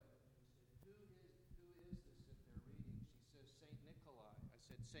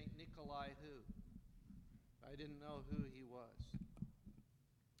Nikolai who? I didn't know who he was.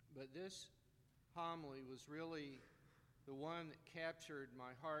 But this homily was really the one that captured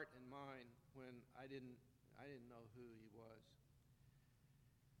my heart and mind when I didn't know who he was.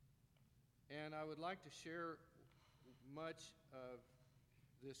 And I would like to share much of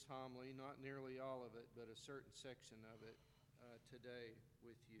this homily, not nearly all of it, but a certain section of it today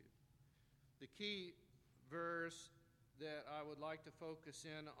with you. The key verse that I would like to focus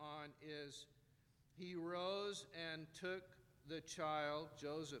in on is, he rose and took the child,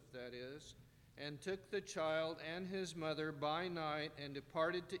 Joseph that is, and took the child and his mother by night and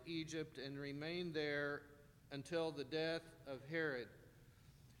departed to Egypt and remained there until the death of Herod.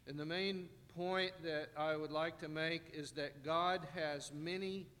 And the main point that I would like to make is that God has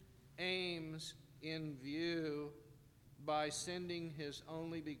many aims in view by sending his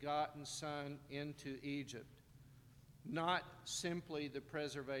only begotten Son into Egypt. Not simply the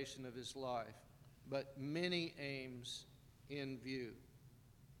preservation of his life, but many aims in view.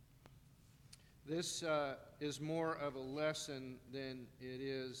 This is more of a lesson than it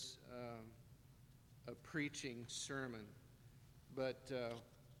is a preaching sermon. But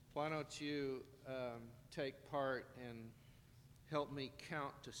why don't you take part and help me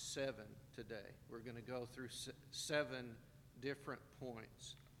count to 7 today. We're going to go through 7 different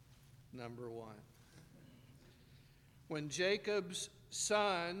points. Number 1. When Jacob's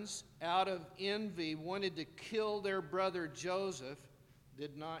sons, out of envy, wanted to kill their brother Joseph,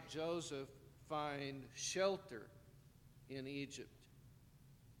 did not Joseph find shelter in Egypt?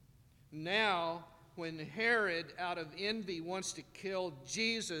 Now, when Herod, out of envy, wants to kill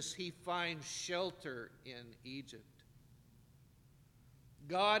Jesus, he finds shelter in Egypt.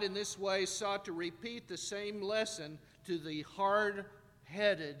 God, in this way, sought to repeat the same lesson to the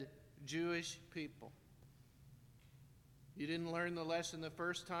hard-headed Jewish people. You didn't learn the lesson the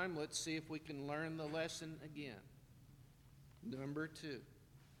first time. Let's see if we can learn the lesson again. Number 2.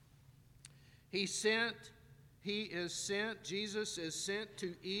 Jesus is sent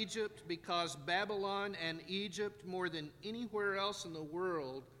to Egypt because Babylon and Egypt, more than anywhere else in the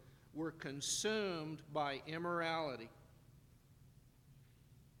world, were consumed by immorality.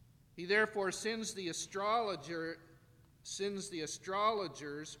 He therefore sends the astrologers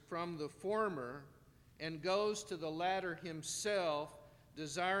from the former and goes to the latter himself,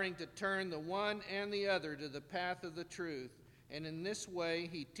 desiring to turn the one and the other to the path of the truth. And in this way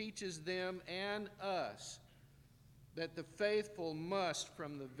he teaches them and us that the faithful must,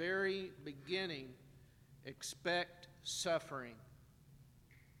 from the very beginning, expect suffering.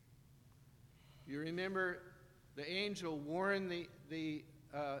 You remember the angel warned the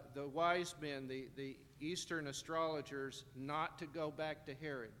wise men, the Eastern astrologers, not to go back to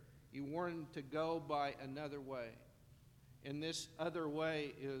Herod. He warned them to go by another way. And this other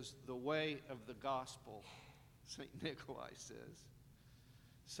way is the way of the gospel, St. Nikolai says.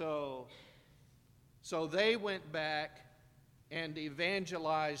 So they went back and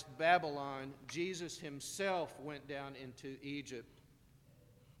evangelized Babylon. Jesus himself went down into Egypt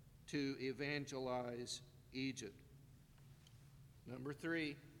to evangelize Egypt. Number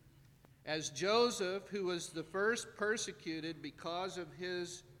 3, as Joseph, who was the first persecuted because of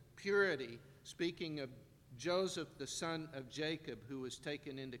his purity, speaking of Joseph, the son of Jacob, who was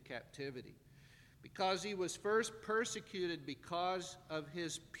taken into captivity, because he was first persecuted because of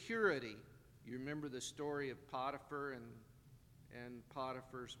his purity. You remember the story of Potiphar and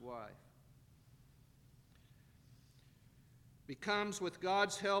Potiphar's wife. Becomes, with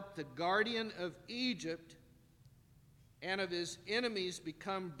God's help, the guardian of Egypt, and of his enemies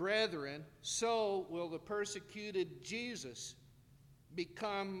become brethren, so will the persecuted Jesus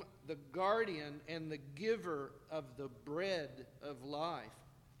become the guardian and the giver of the bread of life.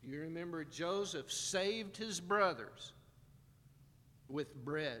 You remember Joseph saved his brothers with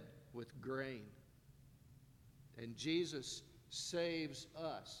bread, with grain. And Jesus saves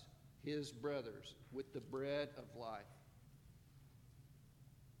us, his brothers, with the bread of life.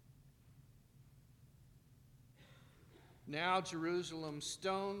 Now Jerusalem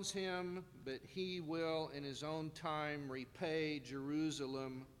stones him, but he will in his own time repay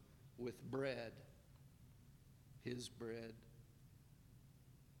Jerusalem with bread, his bread.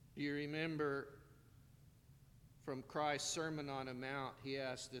 Do you remember from Christ's Sermon on the Mount, he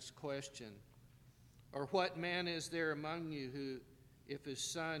asked this question, or what man is there among you who, if his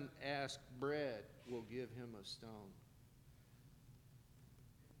son asks bread, will give him a stone?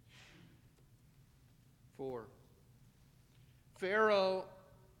 4. Pharaoh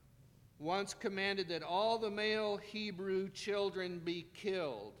once commanded that all the male Hebrew children be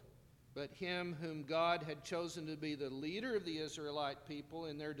killed. but him whom God had chosen to be the leader of the Israelite people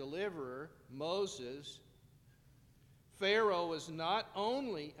and their deliverer, Moses, Pharaoh was not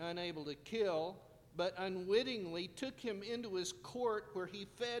only unable to kill, but unwittingly took him into his court where he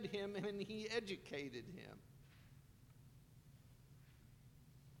fed him and he educated him.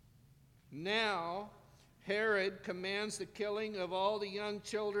 Now, Herod commands the killing of all the young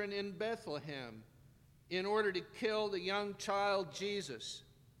children in Bethlehem in order to kill the young child Jesus.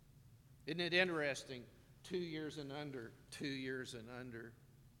 Isn't it interesting? 2 years and under, 2 years and under.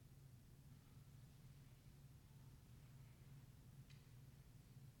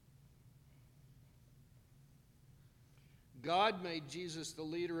 God made Jesus the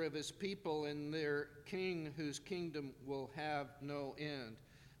leader of his people and their king whose kingdom will have no end.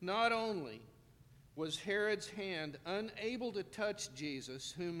 Not only was Herod's hand unable to touch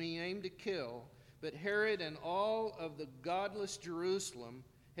Jesus, whom he aimed to kill, but Herod and all of the godless Jerusalem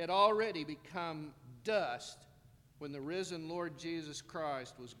had already become dust when the risen Lord Jesus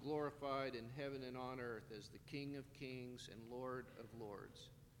Christ was glorified in heaven and on earth as the King of kings and Lord of lords.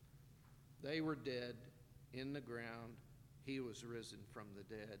 They were dead in the ground. He was risen from the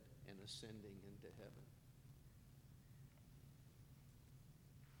dead and ascending into heaven.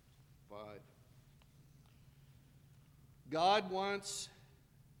 5. God once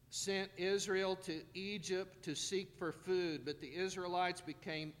sent Israel to Egypt to seek for food, but the Israelites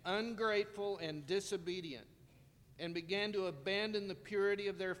became ungrateful and disobedient and began to abandon the purity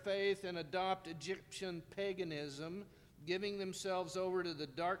of their faith and adopt Egyptian paganism, giving themselves over to the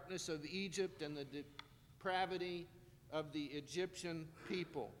darkness of Egypt and the depravity of the Egyptian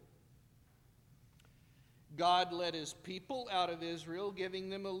people. God led his people out of Israel, giving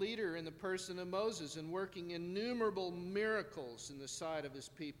them a leader in the person of Moses and working innumerable miracles in the sight of his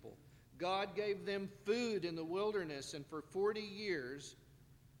people. God gave them food in the wilderness, and for 40 years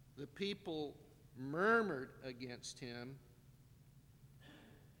the people murmured against him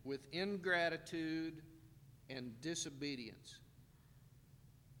with ingratitude and disobedience.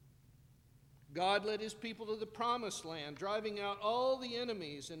 God led his people to the promised land, driving out all the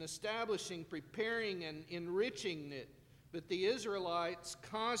enemies and establishing, preparing, and enriching it. But the Israelites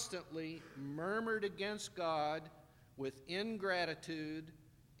constantly murmured against God with ingratitude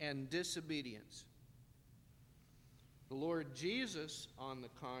and disobedience. The Lord Jesus, on the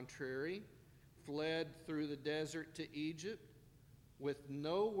contrary, fled through the desert to Egypt with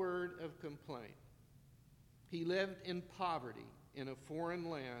no word of complaint. He lived in poverty in a foreign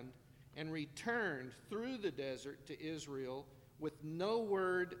land and returned through the desert to Israel with no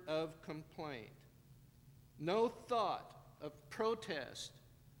word of complaint, no thought of protest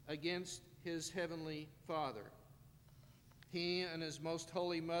against his heavenly Father. He and his most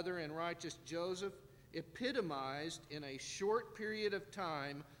holy mother and righteous Joseph epitomized in a short period of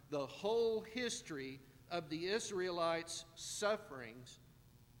time the whole history of the Israelites' sufferings,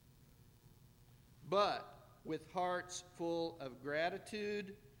 but with hearts full of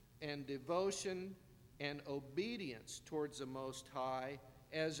gratitude and devotion and obedience towards the Most High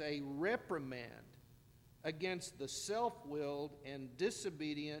as a reprimand against the self-willed and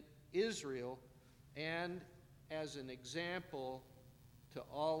disobedient Israel, and as an example to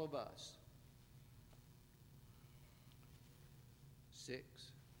all of us. 6.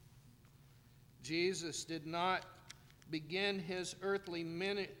 Jesus did not begin his earthly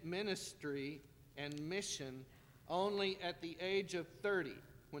ministry and mission only at the age of 30,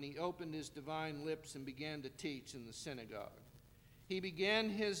 when he opened his divine lips and began to teach in the synagogue. He began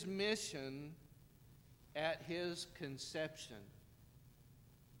his mission at his conception.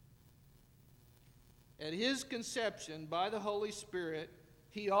 At his conception, by the Holy Spirit,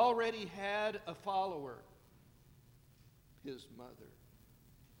 he already had a follower, his mother.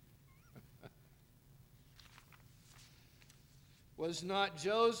 Was not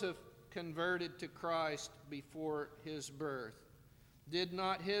Joseph converted to Christ before his birth? Did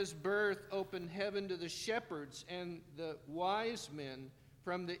not his birth open heaven to the shepherds and the wise men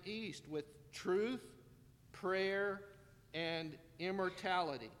from the east with truth, prayer, and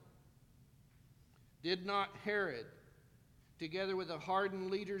immortality? Did not Herod, together with the hardened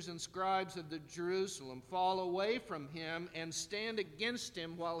leaders and scribes of the Jerusalem, fall away from him and stand against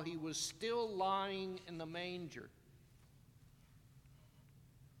him while he was still lying in the manger?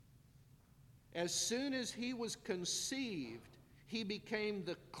 As soon as he was conceived, he became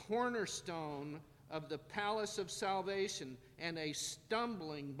the cornerstone of the palace of salvation and a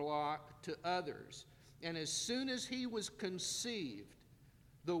stumbling block to others. And as soon as he was conceived,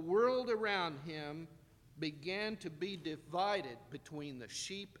 the world around him began to be divided between the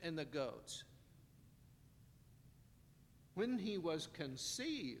sheep and the goats. When he was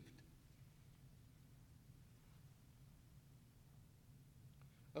conceived,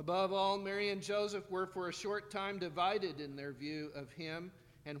 Above all, Mary and Joseph were for a short time divided in their view of him,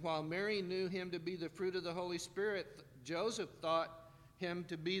 and while Mary knew him to be the fruit of the Holy Spirit, Joseph thought him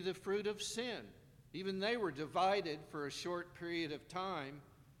to be the fruit of sin. Even they were divided for a short period of time,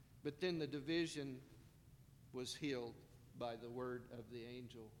 but then the division was healed by the word of the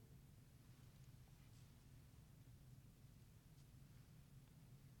angel.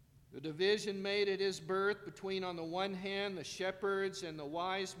 The division made at his birth between, on the one hand, the shepherds and the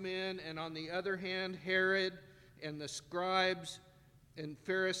wise men, and on the other hand, Herod and the scribes and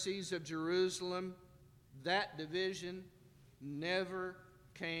Pharisees of Jerusalem, that division never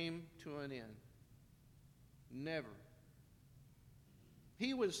came to an end. Never.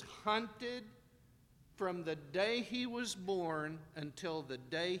 He was hunted from the day he was born until the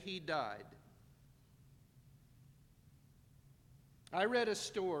day he died. I read a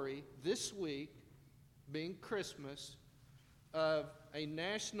story this week, being Christmas, of a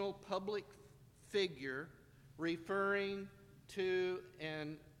national public figure referring to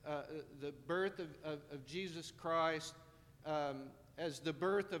the birth of Jesus Christ as the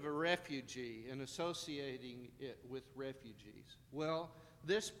birth of a refugee and associating it with refugees. Well,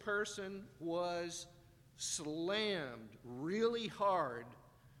 this person was slammed really hard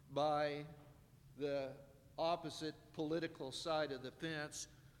by the opposite political side of the fence.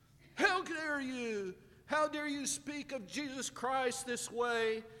 How dare you? How dare you speak of Jesus Christ this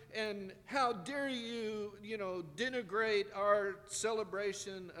way? And how dare you, denigrate our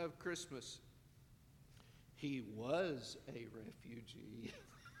celebration of Christmas? He was a refugee.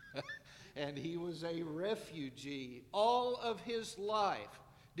 And he was a refugee all of his life.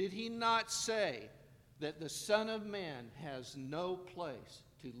 Did he not say that the Son of Man has no place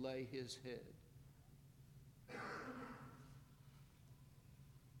to lay his head?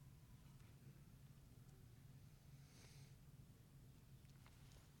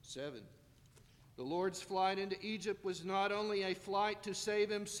 7. The Lord's flight into Egypt was not only a flight to save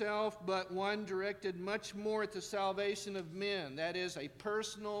himself, but one directed much more at the salvation of men. That is, a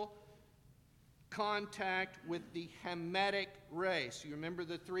personal contact with the Hamitic race. You remember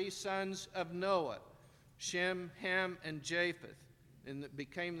the three sons of Noah, Shem, Ham, and Japheth, and that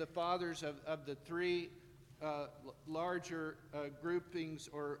became the fathers of the three larger groupings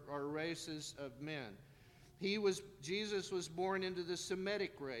or races of men. Jesus was born into the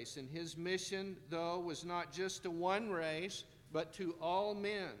Semitic race, and his mission, though, was not just to one race, but to all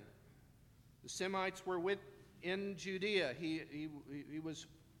men. The Semites were in Judea. He was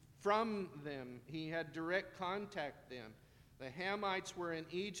from them. He had direct contact with them. The Hamites were in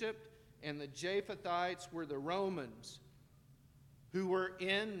Egypt, and the Japhethites were the Romans who were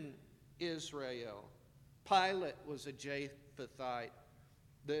in Israel. Pilate was a Japhethite.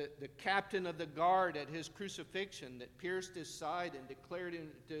 The captain of the guard at his crucifixion that pierced his side and declared him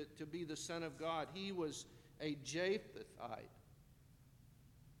to be the Son of God, he was a Japhethite.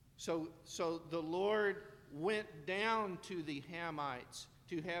 So the Lord went down to the Hamites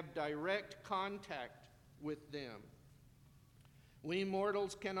to have direct contact with them. We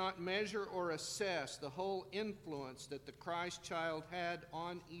mortals cannot measure or assess the whole influence that the Christ child had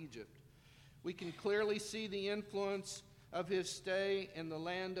on Egypt. We can clearly see the influence of his stay in the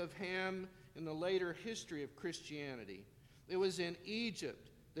land of Ham in the later history of Christianity. It was in Egypt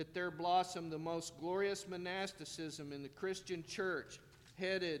that there blossomed the most glorious monasticism in the Christian church,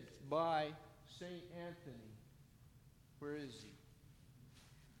 headed by St. Anthony. Where is he?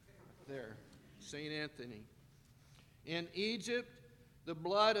 There, St. Anthony. In Egypt, the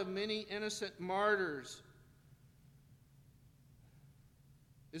blood of many innocent martyrs.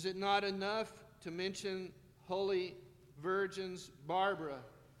 Is it not enough to mention holy virgins Barbara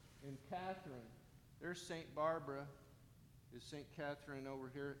and Catherine? There's St. Barbara. Is St. Catherine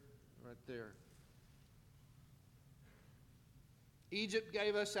over here? Right there. Egypt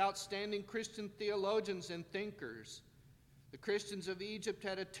gave us outstanding Christian theologians and thinkers. The Christians of Egypt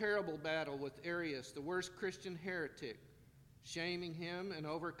had a terrible battle with Arius, the worst Christian heretic, shaming him and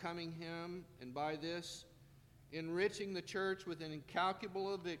overcoming him, and by this, enriching the church with an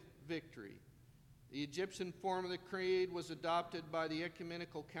incalculable victory. The Egyptian form of the creed was adopted by the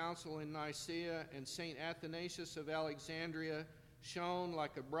Ecumenical Council in Nicaea, and St. Athanasius of Alexandria shone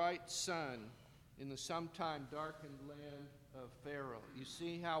like a bright sun in the sometime darkened land of Pharaoh. You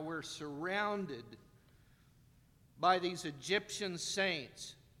see how we're surrounded by these Egyptian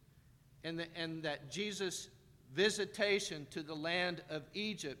saints, and that Jesus' visitation to the land of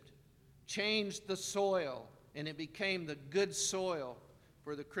Egypt changed the soil, and it became the good soil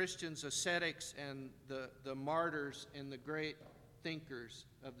for the Christians, ascetics, and the martyrs and the great thinkers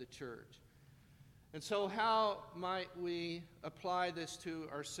of the church. And so how might we apply this to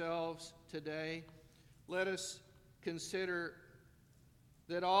ourselves today? Let us consider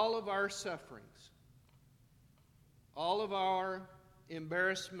that all of our sufferings, all of our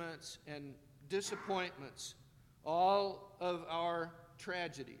embarrassments and disappointments, all of our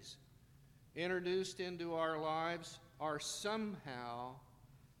tragedies introduced into our lives are somehow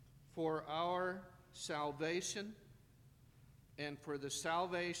for our salvation and for the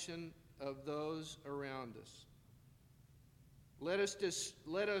salvation of those around us. Let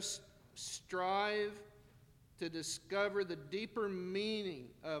us strive to discover the deeper meaning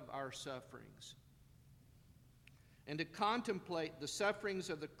of our sufferings and to contemplate the sufferings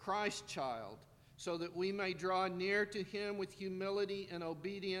of the Christ child, so that we may draw near to him with humility and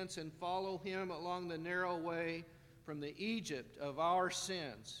obedience and follow him along the narrow way from the Egypt of our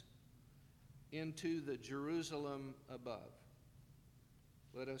sins into the Jerusalem above.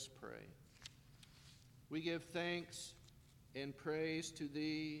 Let us pray. We give thanks and praise to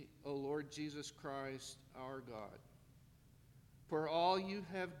thee, O Lord Jesus Christ, our God, for all you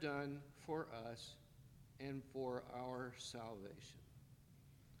have done for us and for our salvation.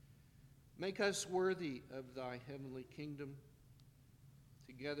 Make us worthy of thy heavenly kingdom,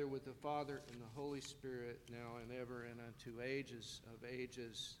 together with the Father and the Holy Spirit, now and ever and unto ages of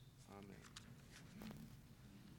ages. Amen.